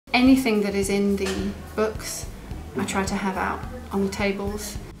Anything that is in the books, I try to have out on the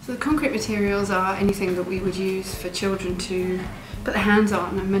tables. So the concrete materials are anything that we would use for children to put their hands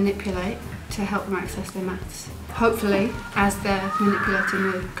on and manipulate to help them access their maths. Hopefully, as they're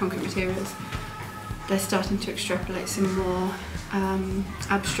manipulating the concrete materials, they're starting to extrapolate some more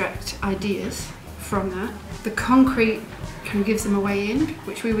abstract ideas from that. The concrete kind of gives them a way in,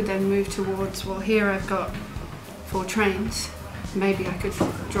 which we would then move towards, well, here I've got 4 trains. Maybe I could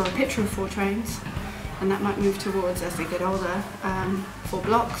draw a picture of 4 trains, and that might move towards, as they get older, 4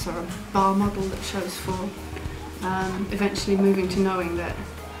 blocks or a bar model that shows 4, eventually moving to knowing that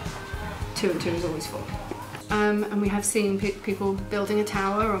 2 and 2 is always 4. And we have seen people building a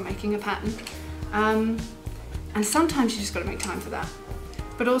tower or making a pattern, and sometimes you just got to make time for that.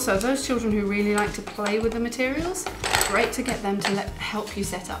 But also, those children who really like to play with the materials, great to get them to help you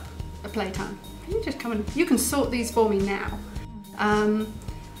set up a playtime. You just come and you can sort these for me now.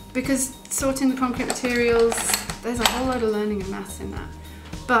 Because sorting the concrete materials, there's a whole load of learning and maths in that.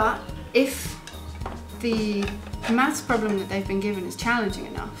 But if the maths problem that they've been given is challenging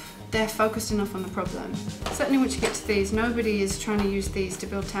enough, they're focused enough on the problem. Certainly once you get to these, nobody is trying to use these to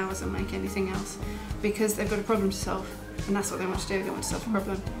build towers or make anything else, because they've got a problem to solve, and that's what they want to do, they want to solve a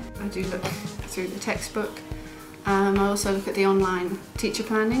problem. I do look through the textbook. I also look at the online teacher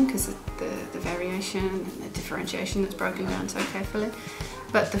planning, because of the variation and the differentiation that's broken down so carefully.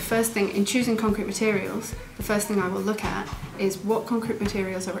 But the first thing, in choosing concrete materials, the first thing I will look at is what concrete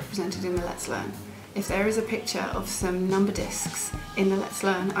materials are represented in the Let's Learn. If there is a picture of some number discs in the Let's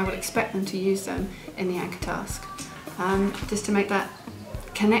Learn, I would expect them to use them in the anchor task. Just to make that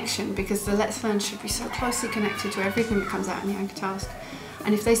connection, because the Let's Learn should be so closely connected to everything that comes out in the anchor task.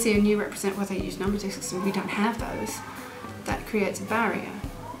 And if they see a new represent where they use number discs and we don't have those, that creates a barrier.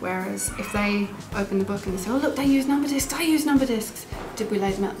 Whereas if they open the book and they say, oh look, they use number discs, I use number discs. Did we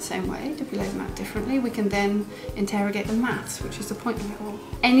lay them out the same way? Did we lay them out differently? We can then interrogate the maths, which is the point of it all.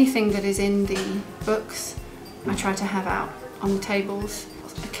 Anything that is in the books, I try to have out on the tables,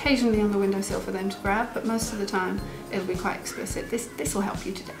 occasionally on the windowsill for them to grab, but most of the time it'll be quite explicit. This will help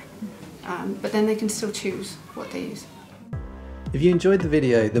you today. But then they can still choose what they use. If you enjoyed the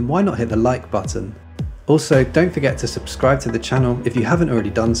video, then why not hit the like button? Also, don't forget to subscribe to the channel if you haven't already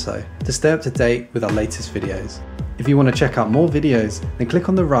done so, to stay up to date with our latest videos. If you want to check out more videos, then click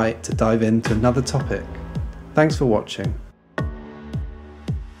on the right to dive into another topic. Thanks for watching.